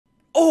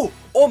Oh!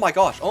 Oh my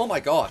gosh! Oh my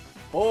gosh!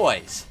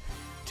 Boys!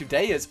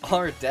 Today is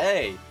our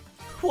day!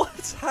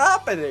 What's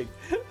happening?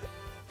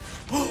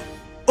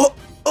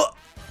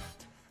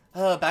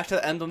 Back to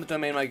the emblem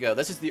domain I go.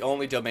 This is the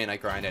only domain I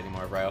grind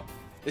anymore, bro.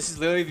 This is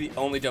literally the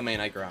only domain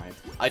I grind.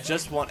 I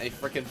just want a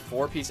freaking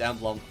 4-piece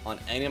emblem on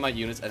any of my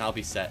units and I'll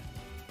be set.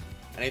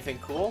 Anything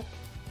cool?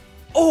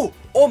 Oh!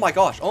 Oh my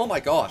gosh! Oh my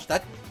gosh!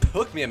 That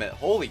took me a minute.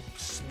 Holy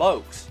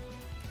smokes!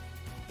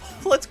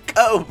 Let's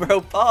go,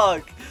 bro!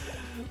 Pog!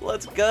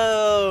 Let's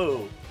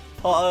go!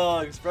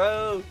 Pogs,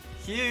 bro!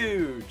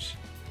 Huge!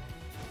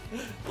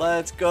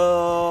 Let's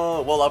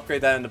go! We'll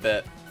upgrade that in a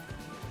bit.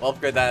 We'll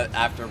upgrade that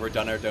after we're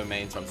done our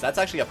domains. So that's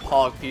actually a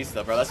Pog piece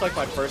though, bro. That's like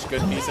my first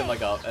good piece in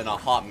like a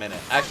hot minute.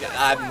 Actually,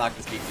 I'm not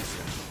gonna speak too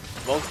soon.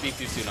 Won't speak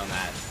too soon on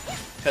that.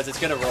 Because it's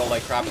gonna roll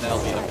like crap and then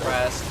I'll be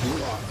depressed.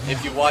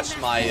 If you watch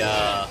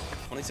my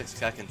 26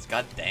 seconds,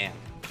 god damn.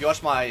 If you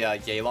watch my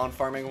Yelan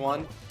farming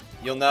one,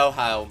 you'll know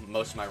how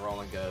most of my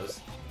rolling goes.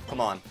 Come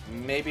on,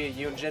 maybe a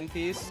Yunjin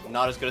piece?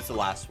 Not as good as the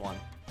last one.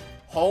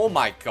 Oh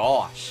my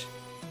gosh.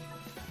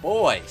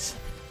 Boys,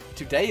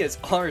 today is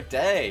our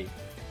day.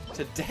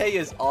 Today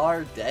is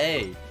our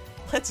day.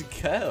 Let's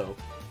go.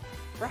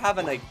 We're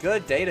having a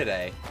good day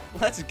today.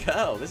 Let's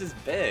go. This is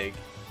big.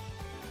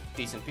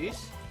 Decent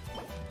piece.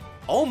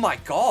 Oh my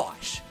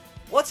gosh.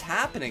 What's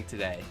happening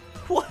today?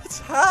 What's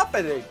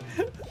happening?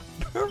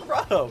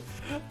 Bro.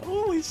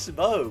 Holy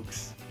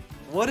smokes.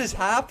 What is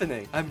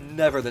happening? I'm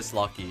never this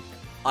lucky.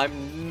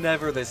 I'm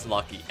never this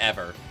lucky,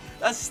 ever.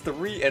 That's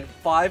 3 and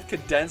 5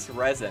 condensed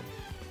resin.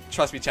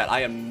 Trust me, chat,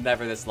 I am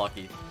never this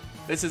lucky.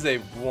 This is a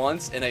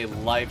once in a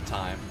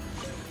lifetime.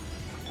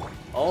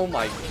 Oh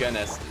my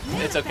goodness.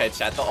 It's okay,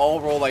 chat. They'll all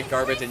roll like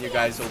garbage and you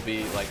guys will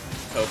be like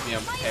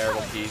copium,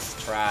 terrible piece,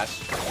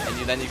 trash. And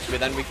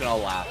then we can all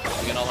laugh.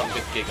 We can all have a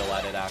good giggle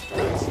at it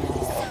afterwards.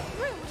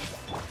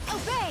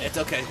 It's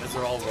okay, because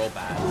they're all roll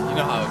bad. You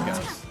know how it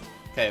goes.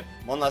 Okay,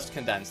 one last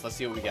condense. Let's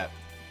see what we get.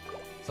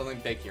 Something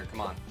big here, come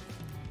on.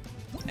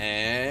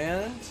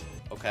 And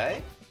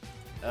okay.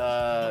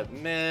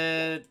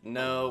 Mid,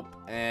 nope,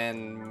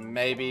 and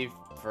maybe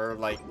for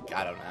like,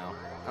 I don't know.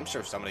 I'm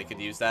sure somebody could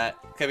use that.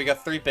 Okay, we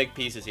got 3 big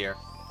pieces here.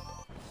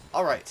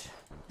 Alright.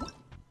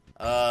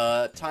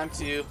 Time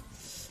to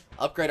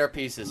upgrade our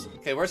pieces.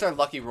 Okay, where's our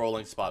lucky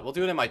rolling spot? We'll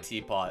do it in my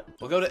teapot.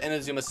 We'll go to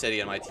Inazuma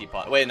City in my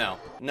teapot. Wait, no.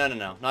 No,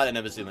 not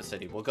Inazuma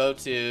City. We'll go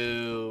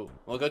to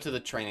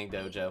the training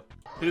dojo.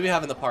 Who do we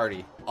have in the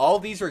party? All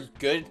these are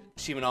good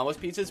Shimanama's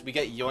pieces. We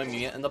get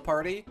Yoimiya in the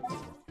party.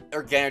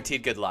 Or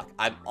guaranteed good luck.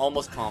 I'm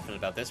almost confident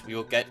about this. We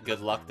will get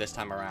good luck this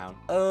time around.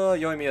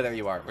 Yoimiya, there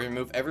you are. We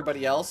remove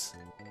everybody else.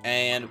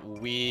 And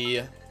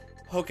we...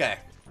 Okay.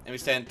 And we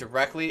stand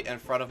directly in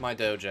front of my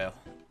dojo.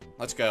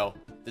 Let's go.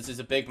 This is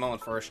a big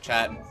moment for us,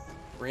 chat.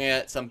 We're gonna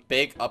get some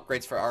big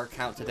upgrades for our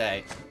account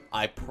today.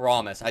 I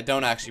promise. I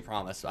don't actually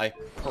promise. I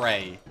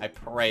pray. I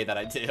pray that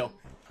I do.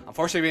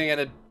 Unfortunately, we didn't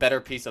get a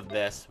better piece of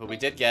this. But we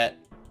did get...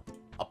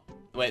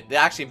 Wait,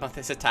 actually,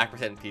 this attack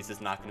percent piece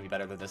is not going to be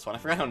better than this one. I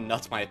forgot how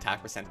nuts my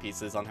attack percent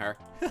piece is on her.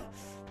 I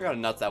forgot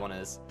how nuts that one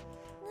is.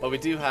 But we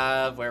do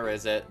have, where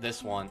is it?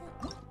 This one.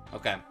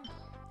 Okay.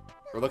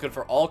 We're looking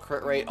for all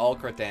crit rate, all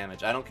crit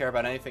damage. I don't care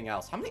about anything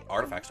else. How many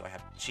artifacts do I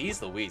have? Jeez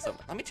Louise.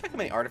 Let me check how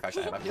many artifacts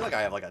I have. I feel like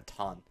I have like a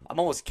ton. I'm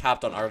almost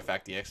capped on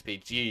artifact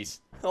EXP. Jeez.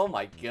 Oh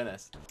my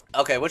goodness.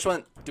 Okay, which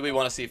one do we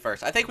want to see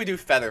first? I think we do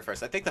Feather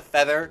first. I think the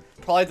Feather,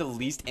 probably the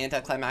least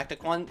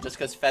anticlimactic one, just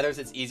because Feathers,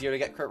 it's easier to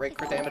get crit rate,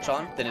 crit damage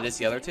on than it is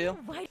the other two.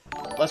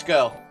 Let's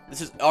go. This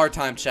is our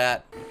time,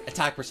 chat.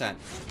 Attack percent.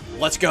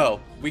 Let's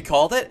go. We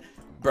called it?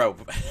 Bro,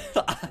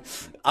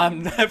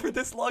 I'm never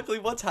this lucky.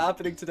 What's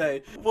happening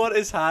today? What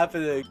is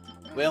happening?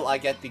 Will I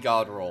get the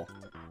God roll?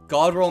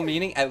 God roll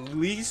meaning at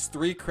least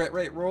 3 crit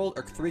rate rolls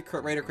or 3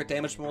 crit rate or crit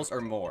damage rolls or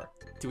more.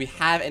 Do we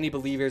have any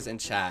believers in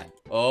chat?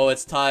 Oh,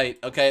 it's tight.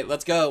 Okay,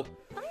 let's go.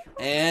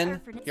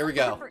 And here we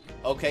go.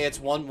 Okay, it's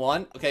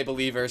 1-1. Okay,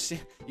 believers,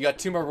 you got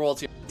 2 more rolls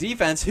here.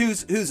 Defense,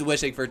 who's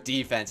wishing for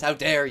defense? How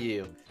dare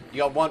you? You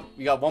got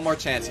one more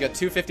chance. You got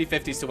 2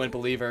 50-50s to win,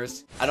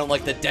 believers. I don't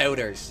like the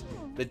doubters.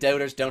 The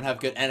doubters don't have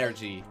good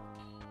energy.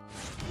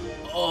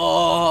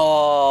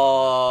 Oh,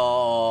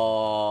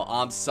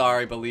 I'm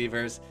sorry,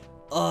 believers.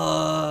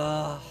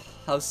 Oh,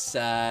 how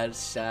sad.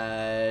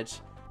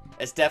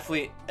 It's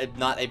definitely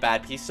not a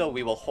bad piece, so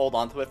we will hold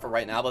on to it for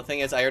right now. But the thing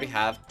is, I already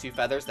have 2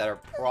 feathers that are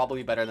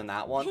probably better than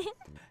that one.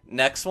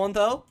 Next one,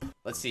 though.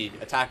 Let's see.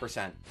 Attack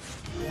percent.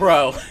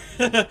 Bro.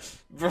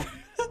 Bro.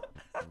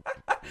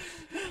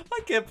 I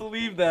can't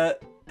believe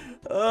that.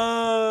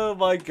 Oh,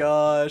 my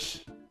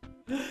gosh.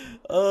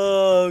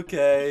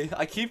 Okay.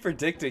 I keep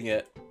predicting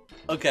it.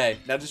 Okay,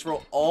 now just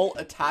roll all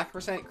attack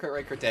percent, crit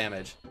rate, crit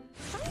damage.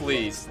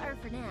 Please.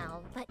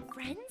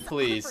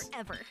 Please.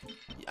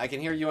 I can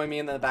hear you and me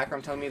in the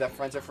background telling me that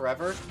friends are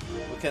forever.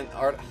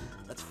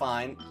 That's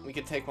fine. We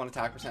can take 1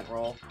 attack percent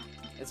roll.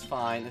 It's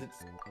fine.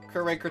 It's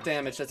crit rate, crit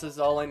damage. That's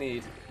all I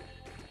need.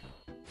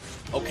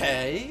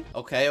 Okay.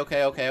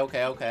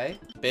 Okay.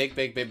 Big.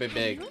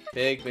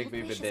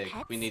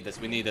 We need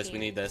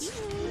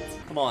this.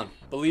 Come on.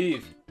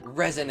 Believe.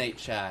 Resonate,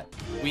 chat.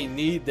 We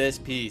need this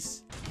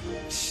piece.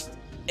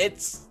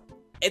 It's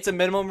a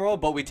minimum roll,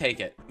 but we take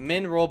it.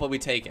 Min roll, but we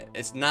take it.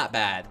 It's not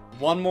bad.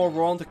 One more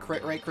roll into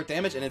crit rate, crit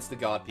damage, and it's the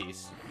god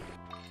piece.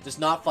 Just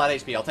not flat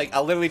HP.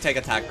 I'll literally take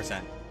attack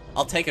percent.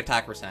 I'll take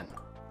attack percent.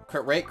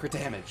 Crit rate, crit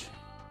damage.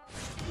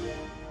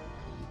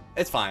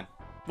 It's fine.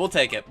 We'll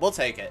take it. We'll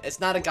take it. It's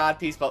not a god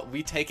piece, but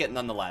we take it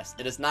nonetheless.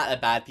 It is not a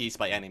bad piece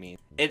by any means.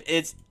 It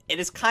is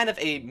kind of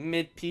a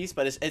mid piece,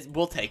 but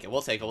we'll take it.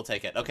 We'll take it. We'll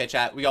take it. Okay,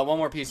 chat. We got one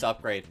more piece to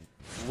upgrade.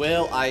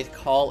 Will I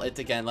call it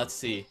again? Let's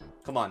see.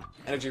 Come on.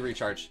 Energy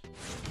recharge.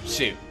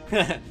 Shoot.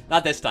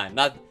 Not this time.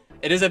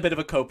 It is a bit of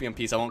a copium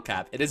piece. I won't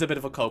cap. It is a bit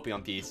of a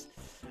copium piece.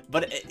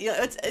 But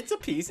it's a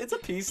piece. It's a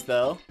piece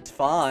though. It's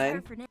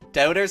fine.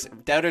 Doubters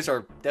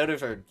are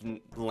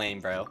lame,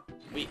 bro.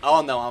 We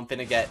all know I'm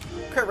finna get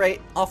crit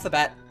rate off the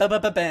bat.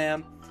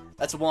 Bam.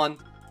 That's one.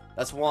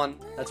 That's one.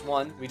 That's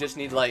one. We just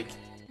need like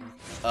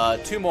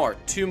 2 more.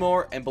 2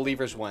 more and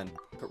believers win.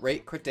 Crit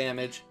rate, crit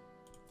damage,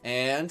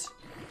 and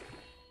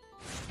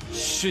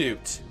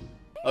shoot.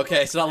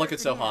 Okay, it's not looking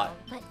so hot.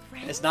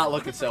 It's not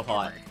looking so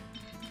hot.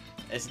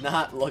 It's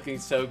not looking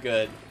so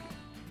good.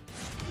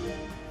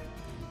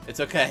 It's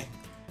okay.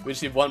 We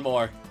just need 1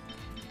 more.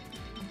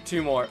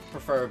 2 more,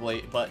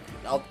 preferably, but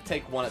I'll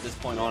take 1 at this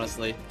point,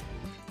 honestly.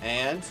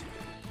 And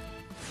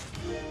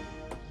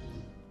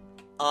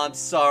I'm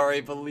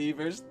sorry,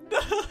 believers.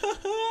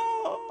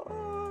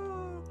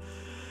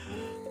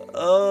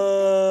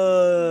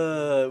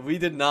 We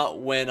did not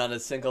win on a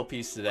single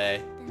piece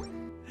today.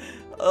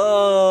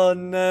 Oh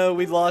no,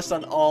 we lost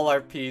on all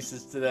our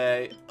pieces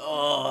today.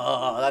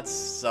 Oh, that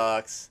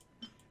sucks.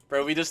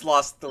 Bro, we just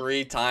lost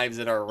 3 times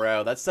in a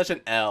row. That's such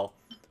an L.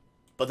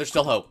 But there's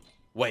still hope.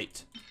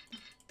 Wait.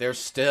 There's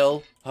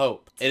still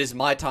hope. It is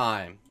my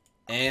time.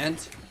 And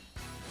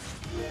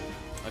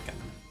okay.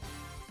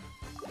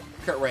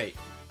 Crit rate.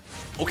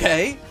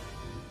 Okay.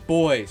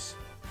 Boys,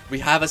 we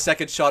have a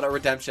second shot at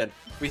redemption.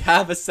 We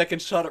have a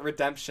second shot at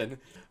redemption.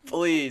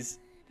 Please.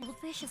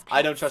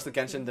 I don't trust the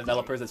Genshin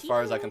developers as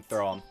far as I can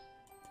throw them.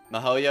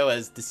 MiHoYo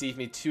has deceived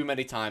me too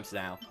many times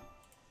now.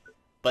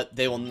 But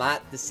they will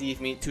not deceive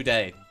me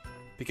today.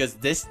 Because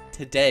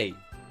today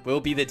will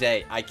be the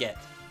day I get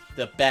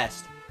the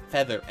best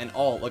feather in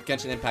all of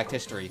Genshin Impact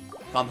history.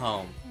 Come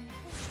home.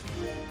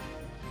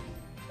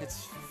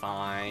 It's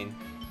fine.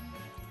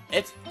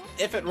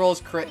 If it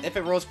rolls crit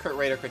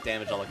rate or crit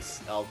damage,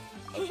 I'll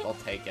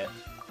take it.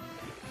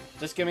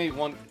 Just give me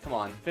 1. Come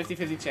on,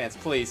 50-50 chance,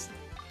 please,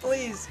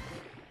 please.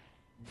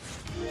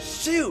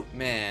 Shoot,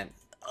 man.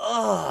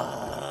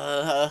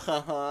 Ugh,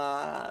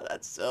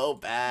 that's so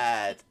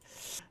bad.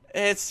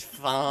 It's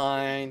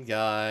fine,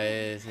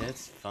 guys.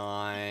 It's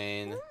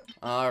fine.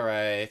 All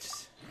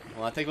right.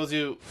 Well, I think we'll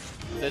do.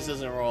 If this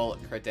doesn't roll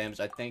crit damage,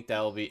 I think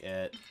that will be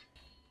it.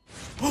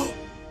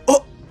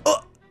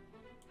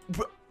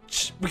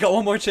 We got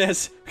 1 more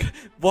chance.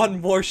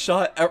 1 more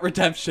shot at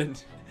redemption.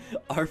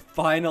 Our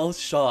final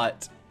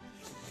shot.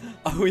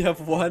 We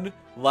have 1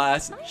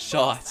 last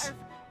shot.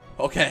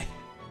 Okay.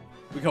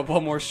 We got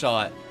 1 more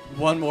shot.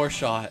 1 more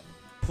shot.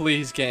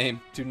 Please,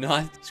 game. Do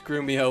not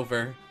screw me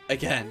over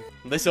again.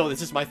 This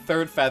is my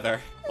 3rd feather.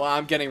 Well,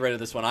 I'm getting rid of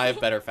this one. I have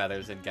better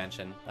feathers in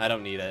Genshin. I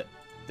don't need it.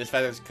 This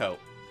feather's coat.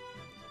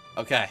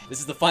 Okay. This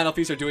is the final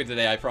piece we're doing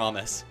today, I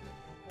promise.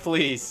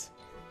 Please.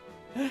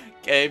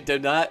 Game, do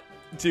not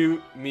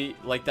do me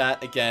like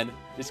that again.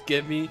 Just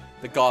give me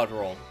the god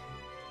roll.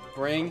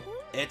 Bring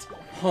it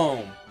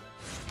home.